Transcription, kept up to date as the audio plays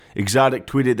Exotic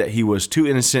tweeted that he was too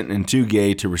innocent and too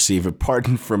gay to receive a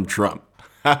pardon from Trump.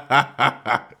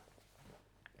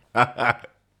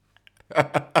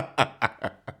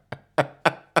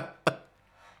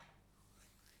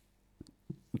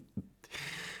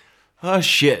 Oh,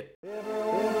 shit.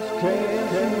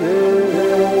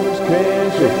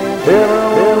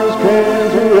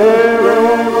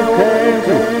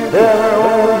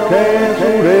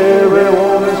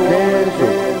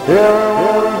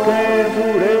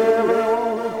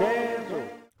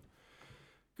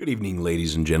 Good evening,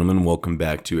 ladies and gentlemen. Welcome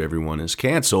back to Everyone is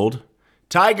Canceled.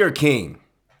 Tiger King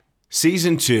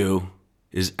Season 2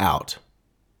 is out.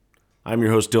 I'm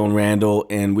your host, Dylan Randall,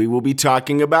 and we will be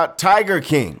talking about Tiger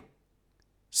King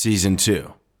Season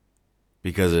 2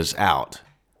 because it's out.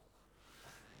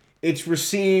 It's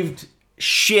received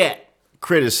shit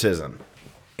criticism.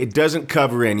 It doesn't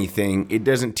cover anything. It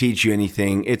doesn't teach you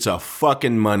anything. It's a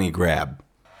fucking money grab.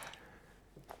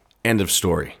 End of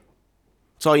story.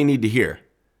 That's all you need to hear.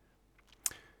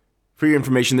 For your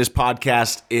information, this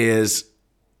podcast is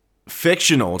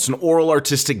fictional. It's an oral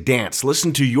artistic dance.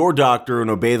 Listen to your doctor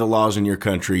and obey the laws in your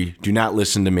country. Do not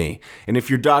listen to me. And if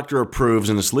your doctor approves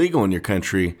and it's legal in your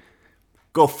country,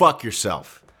 go fuck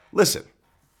yourself. Listen.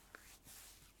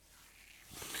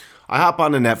 I hop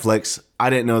onto Netflix.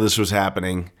 I didn't know this was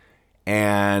happening.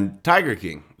 And Tiger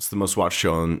King is the most watched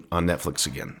show on Netflix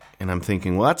again. And I'm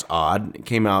thinking, well, that's odd. It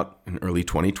came out in early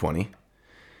 2020.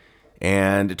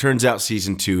 And it turns out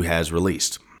Season 2 has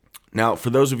released. Now, for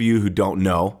those of you who don't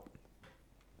know,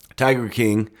 Tiger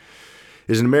King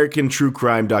is an American true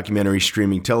crime documentary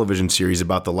streaming television series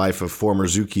about the life of former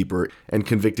zookeeper and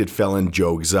convicted felon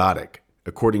Joe Exotic.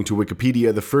 According to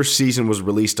Wikipedia, the first season was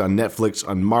released on Netflix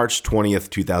on March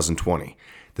 20th, 2020.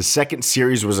 The second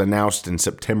series was announced in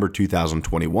September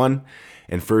 2021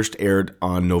 and first aired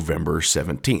on November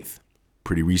 17th.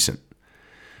 Pretty recent.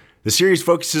 The series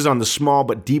focuses on the small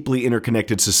but deeply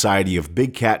interconnected society of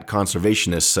big cat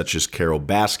conservationists such as Carole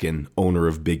Baskin, owner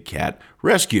of Big Cat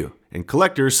Rescue, and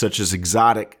collectors such as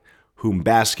Exotic, whom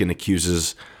Baskin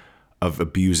accuses of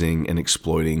abusing and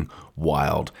exploiting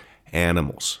wild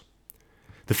animals.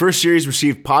 The first series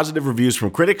received positive reviews from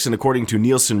critics and, according to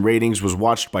Nielsen ratings, was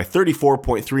watched by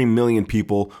 34.3 million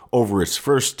people over its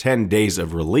first 10 days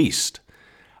of release,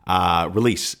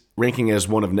 ranking as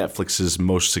one of Netflix's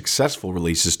most successful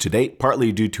releases to date,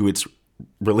 partly due to its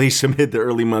release amid the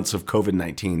early months of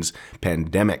COVID-19's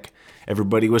pandemic.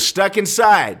 Everybody was stuck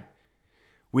inside.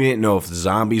 We didn't know if the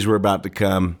zombies were about to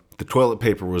come. The toilet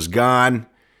paper was gone,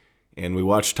 and we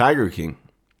watched Tiger King.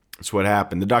 That's what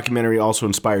happened. The documentary also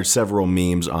inspired several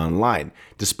memes online.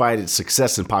 Despite its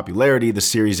success and popularity, the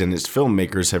series and its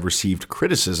filmmakers have received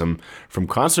criticism from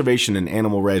conservation and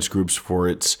animal rights groups for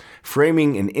its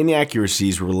framing and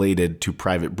inaccuracies related to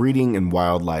private breeding and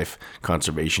wildlife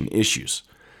conservation issues.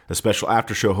 A special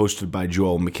aftershow hosted by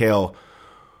Joel McHale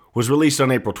was released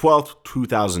on April 12th,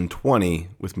 2020,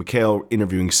 with McHale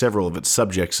interviewing several of its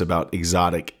subjects about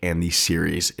Exotic and the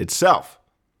series itself.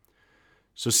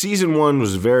 So Season 1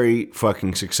 was very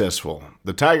fucking successful.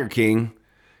 The Tiger King,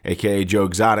 aka Joe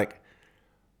Exotic,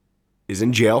 is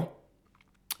in jail.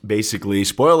 Basically,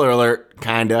 spoiler alert,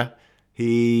 kinda.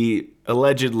 He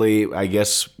allegedly, I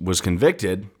guess, was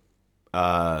convicted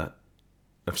of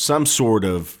some sort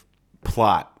of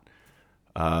plot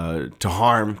to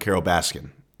harm Carole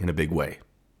Baskin in a big way.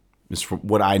 It's from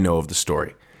what I know of the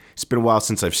story. It's been a while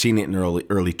since I've seen it in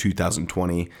early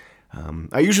 2020.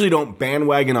 I usually don't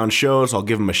bandwagon on shows. I'll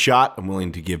give them a shot. I'm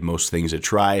willing to give most things a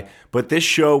try. But this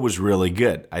show was really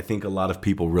good. I think a lot of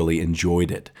people really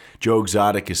enjoyed it. Joe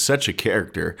Exotic is such a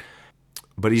character,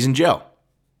 but he's in jail.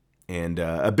 And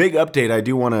a big update I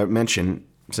do want to mention,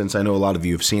 since I know a lot of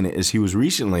you have seen it, is he was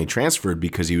recently transferred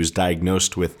because he was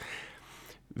diagnosed with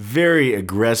very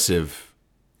aggressive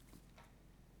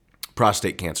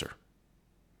prostate cancer.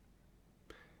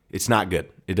 It's not good.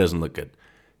 It doesn't look good.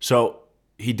 So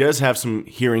he does have some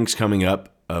hearings coming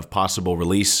up of possible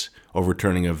release,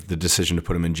 overturning of the decision to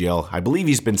put him in jail. I believe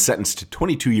he's been sentenced to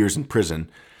 22 years in prison.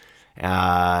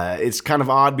 It's kind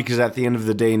of odd because at the end of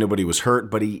the day, nobody was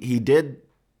hurt, but he did.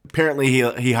 Apparently,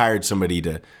 he hired somebody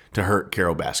to hurt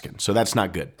Carole Baskin, so that's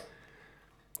not good.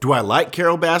 Do I like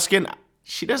Carole Baskin?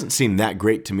 She doesn't seem that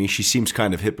great to me. She seems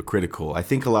kind of hypocritical. I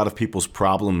think a lot of people's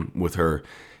problem with her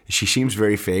is she seems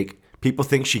very fake. People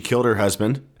think she killed her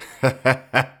husband.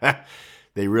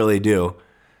 They really do.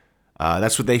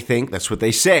 That's what they think. That's what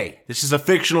they say. This is a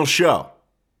fictional show.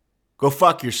 Go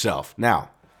fuck yourself.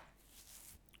 Now,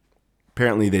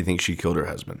 apparently they think she killed her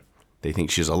husband. They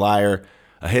think she's a liar,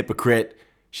 a hypocrite.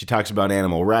 She talks about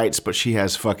animal rights, but she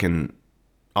has fucking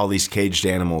all these caged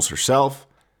animals herself.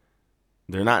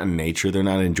 They're not in nature. They're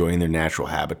not enjoying their natural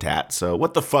habitat. So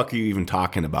what the fuck are you even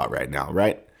talking about right now,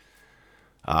 right?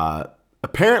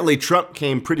 Apparently, Trump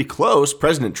came pretty close.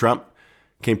 President Trump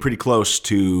came pretty close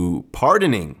to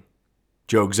pardoning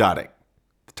Joe Exotic,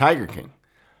 the Tiger King.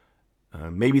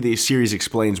 Maybe the series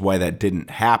explains why that didn't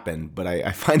happen, but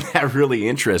I find that really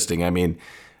interesting. I mean,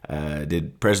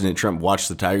 did President Trump watch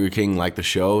the Tiger King, like the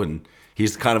show, and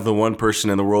he's kind of the one person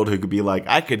in the world who could be like,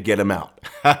 I could get him out.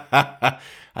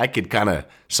 I could kind of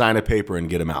sign a paper and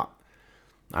get him out.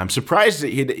 I'm surprised that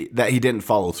he didn't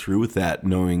follow through with that,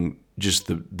 knowing just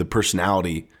the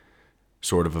personality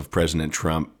sort of President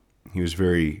Trump. He was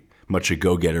very much a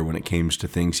go-getter when it came to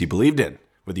things he believed in,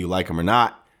 whether you like him or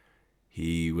not.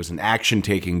 He was an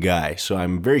action-taking guy, so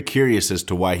I'm very curious as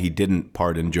to why he didn't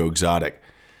pardon Joe Exotic.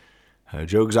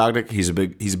 Joe Exotic, he's a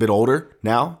bit older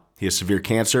now. He has severe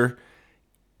cancer.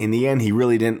 In the end, he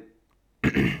really didn't.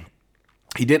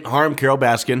 He didn't harm Carole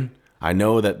Baskin. I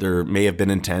know that there may have been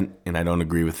intent, and I don't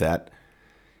agree with that,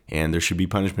 and there should be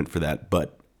punishment for that.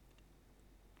 But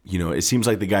it seems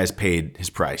like the guy's paid his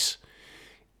price,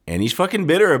 and he's fucking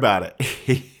bitter about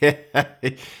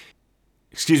it.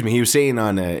 Excuse me, he was saying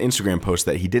on an Instagram post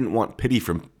that he didn't want pity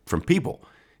from people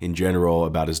in general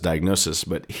about his diagnosis,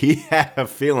 but he had a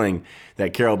feeling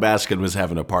that Carole Baskin was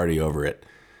having a party over it.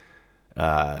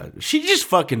 She just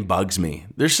fucking bugs me.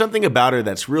 There's something about her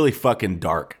that's really fucking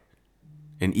dark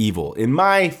and evil. In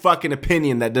my fucking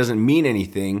opinion, that doesn't mean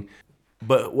anything,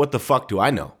 but what the fuck do I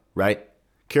know, right?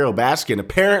 Carole Baskin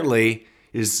apparently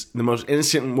is the most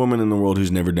innocent woman in the world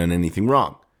who's never done anything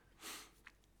wrong,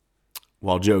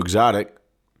 while Joe Exotic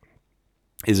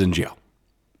is in jail.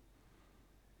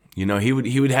 He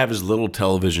would have his little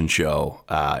television show,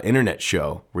 internet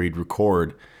show, where he'd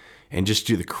record and just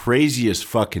do the craziest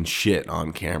fucking shit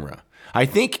on camera. I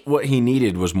think what he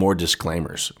needed was more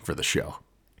disclaimers for the show.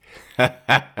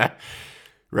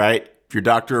 Right? If your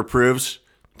doctor approves,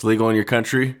 it's legal in your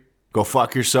country, go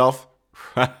fuck yourself.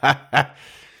 I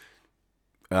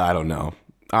don't know.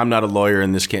 I'm not a lawyer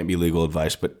and this can't be legal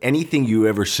advice, but anything you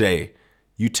ever say,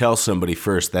 you tell somebody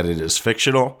first that it is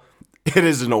fictional, it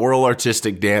is an oral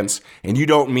artistic dance, and you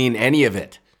don't mean any of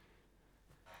it.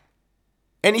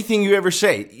 Anything you ever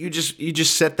say, you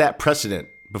just set that precedent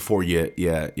before you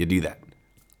do that.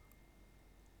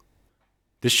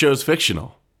 This show's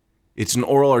fictional. It's an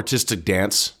oral artistic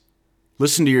dance.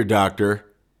 Listen to your doctor,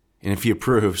 and if he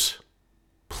approves,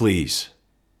 please,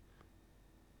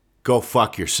 go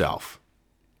fuck yourself.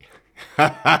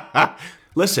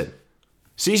 Listen,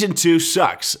 season 2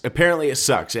 sucks. Apparently it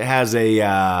sucks. It has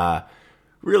a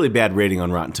really bad rating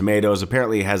on Rotten Tomatoes.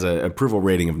 Apparently it has an approval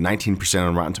rating of 19%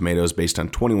 on Rotten Tomatoes based on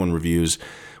 21 reviews,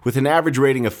 with an average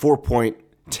rating of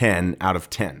 4.10 out of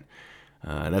 10.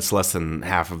 That's less than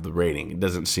half of the rating. It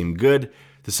doesn't seem good.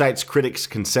 The site's critics'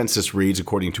 consensus reads,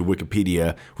 according to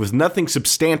Wikipedia, with nothing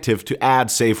substantive to add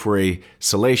save for a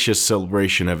salacious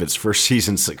celebration of its first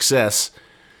season's success.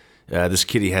 This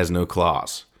kitty has no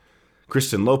claws.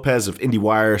 Kristen Lopez of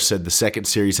IndieWire said the second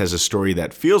series has a story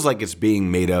that feels like it's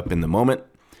being made up in the moment,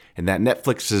 and that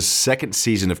Netflix's second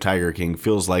season of Tiger King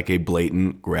feels like a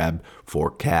blatant grab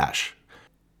for cash.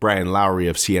 Brian Lowry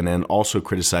of CNN also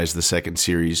criticized the second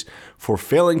series for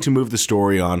failing to move the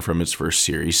story on from its first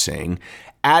series, saying,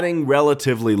 adding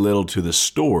relatively little to the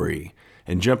story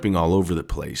and jumping all over the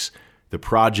place, the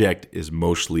project is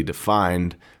mostly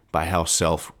defined by how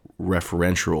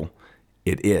self-referential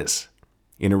it is.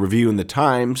 In a review in The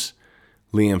Times,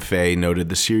 Liam Fay noted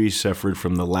the series suffered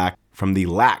from the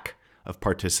lack of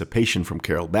participation from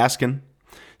Carole Baskin,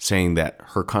 saying that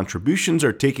her contributions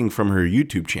are taken from her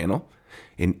YouTube channel,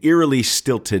 an eerily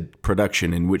stilted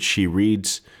production in which she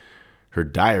reads her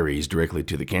diaries directly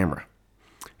to the camera.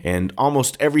 And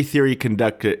almost every theory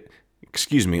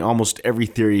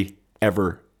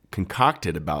ever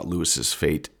concocted about Lewis's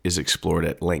fate is explored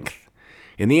at length.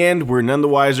 In the end, we're none the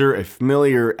wiser, a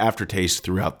familiar aftertaste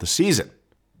throughout the season.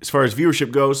 As far as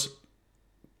viewership goes,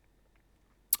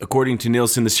 according to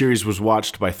Nielsen, the series was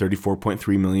watched by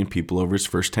 34.3 million people over its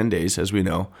first 10 days, as we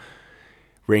know,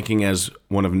 ranking as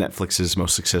one of Netflix's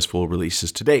most successful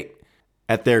releases to date.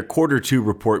 At their Q2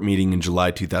 report meeting in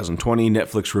July 2020,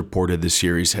 Netflix reported the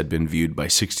series had been viewed by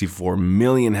 64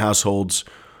 million households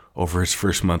over its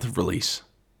first month of release.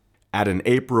 At an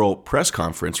April press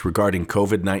conference regarding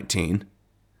COVID-19,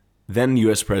 then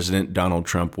U.S. President Donald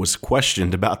Trump was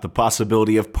questioned about the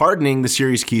possibility of pardoning the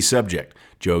series' key subject,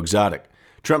 Joe Exotic.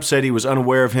 Trump said he was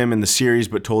unaware of him in the series,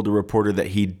 but told the reporter that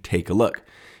he'd take a look.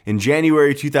 In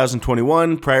January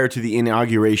 2021, prior to the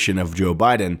inauguration of Joe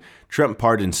Biden, Trump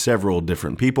pardoned several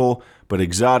different people, but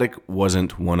Exotic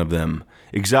wasn't one of them.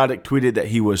 Exotic tweeted that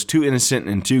he was too innocent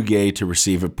and too gay to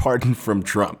receive a pardon from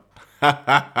Trump.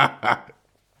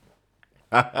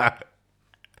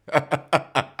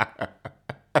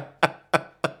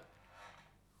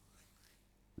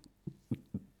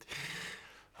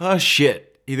 Oh,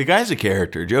 shit. The guy's a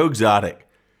character. Joe Exotic.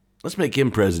 Let's make him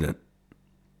president.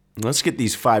 Let's get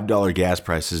these $5 gas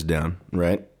prices down,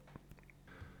 right?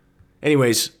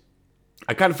 Anyways,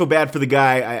 I kind of feel bad for the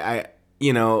guy.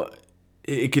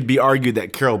 It could be argued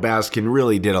that Carole Baskin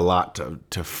really did a lot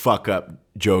to fuck up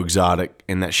Joe Exotic,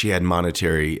 and that she had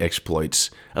monetary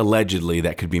exploits, allegedly,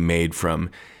 that could be made from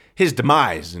his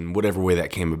demise in whatever way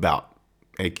that came about,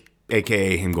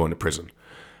 aka him going to prison.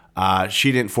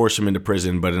 She didn't force him into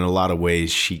prison, but in a lot of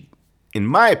ways, in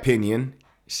my opinion,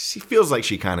 she feels like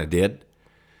she kind of did.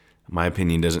 My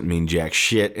opinion doesn't mean jack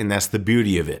shit, and that's the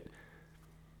beauty of it.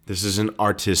 This is an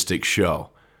artistic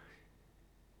show.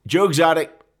 Joe Exotic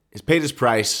has paid his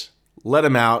price. Let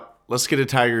him out. Let's get a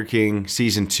Tiger King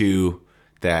season 2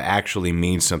 that actually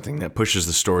means something, that pushes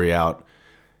the story out.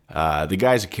 The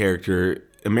guy's a character.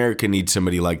 America needs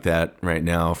somebody like that right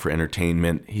now for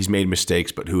entertainment. He's made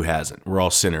mistakes, but who hasn't? We're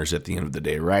all sinners at the end of the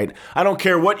day, right? I don't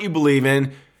care what you believe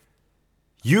in.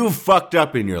 You've fucked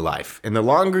up in your life. And the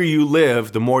longer you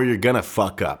live, the more you're going to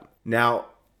fuck up. Now,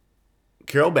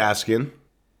 Carole Baskin,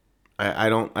 I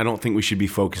don't think we should be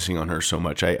focusing on her so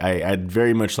much. I'd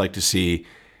very much like to see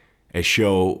a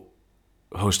show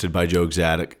hosted by Joe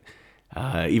Exotic,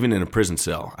 even in a prison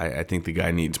cell. I think the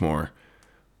guy needs more.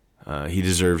 He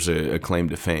deserves a claim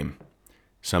to fame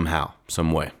somehow,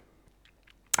 some way.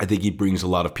 I think he brings a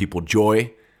lot of people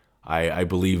joy. I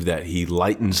believe that he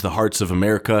lightens the hearts of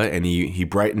America, and he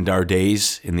brightened our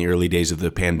days in the early days of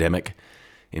the pandemic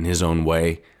in his own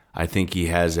way. I think he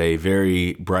has a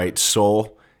very bright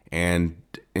soul, and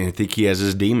I think he has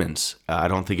his demons. I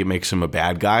don't think it makes him a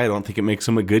bad guy. I don't think it makes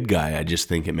him a good guy. I just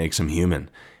think it makes him human.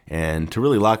 And to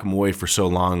really lock him away for so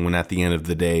long when at the end of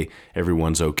the day,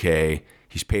 everyone's okay.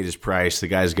 He's paid his price. The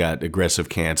guy's got aggressive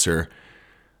cancer.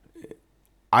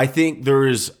 I think there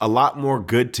is a lot more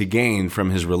good to gain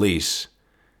from his release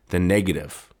than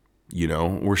negative.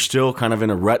 We're still kind of in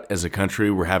a rut as a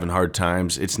country. We're having hard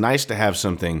times. It's nice to have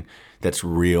something that's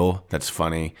real, that's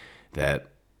funny, that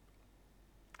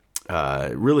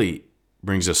really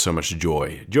brings us so much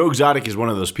joy. Joe Exotic is one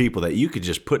of those people that you could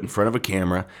just put in front of a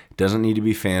camera. It doesn't need to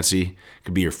be fancy. It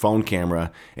could be your phone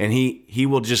camera. And he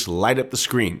will just light up the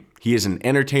screen. He is an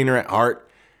entertainer at heart.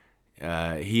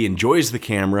 He enjoys the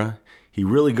camera. He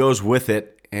really goes with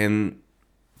it. And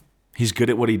he's good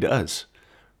at what he does,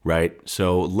 right?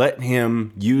 So let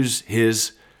him use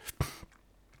his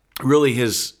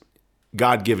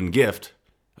God-given gift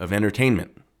of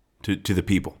entertainment to the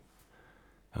people.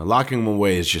 Locking him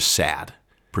away is just sad.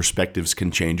 Perspectives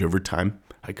can change over time.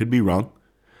 I could be wrong,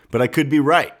 but I could be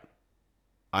right.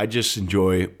 I just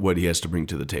enjoy what he has to bring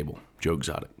to the table, Joe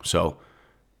Exotic. So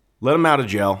let him out of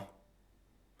jail.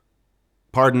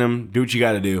 Pardon him. Do what you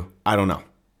got to do. I don't know.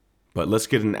 But let's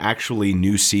get an actually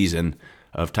new season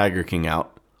of Tiger King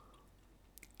out.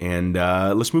 And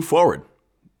let's move forward.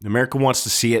 America wants to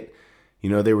see it.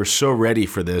 They were so ready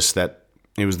for this that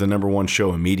it was the #1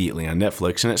 show immediately on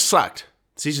Netflix, and it sucked.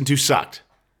 Season 2 sucked.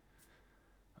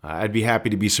 I'd be happy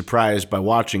to be surprised by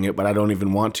watching it, but I don't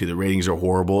even want to. The ratings are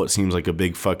horrible. It seems like a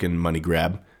big fucking money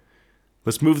grab.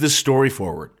 Let's move this story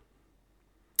forward.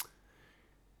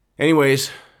 Anyways,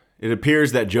 it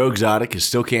appears that Joe Exotic is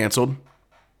still canceled,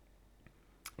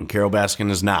 and Carole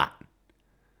Baskin is not.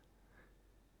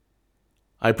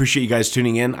 I appreciate you guys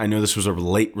tuning in. I know this was a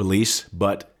late release,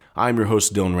 but I'm your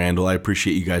host, Dylan Randall. I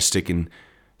appreciate you guys sticking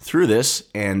through this,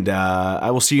 and I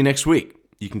will see you next week.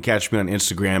 You can catch me on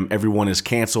Instagram. Everyone is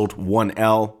canceled.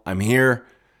 1L. I'm here.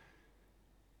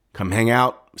 Come hang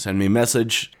out. Send me a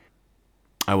message.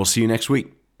 I will see you next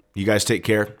week. You guys take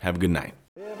care. Have a good night.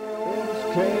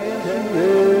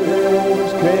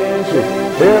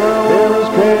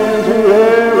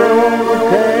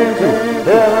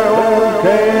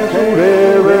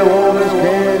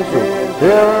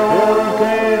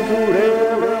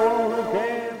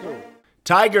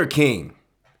 Tiger King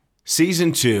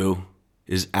Season 2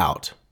 is out.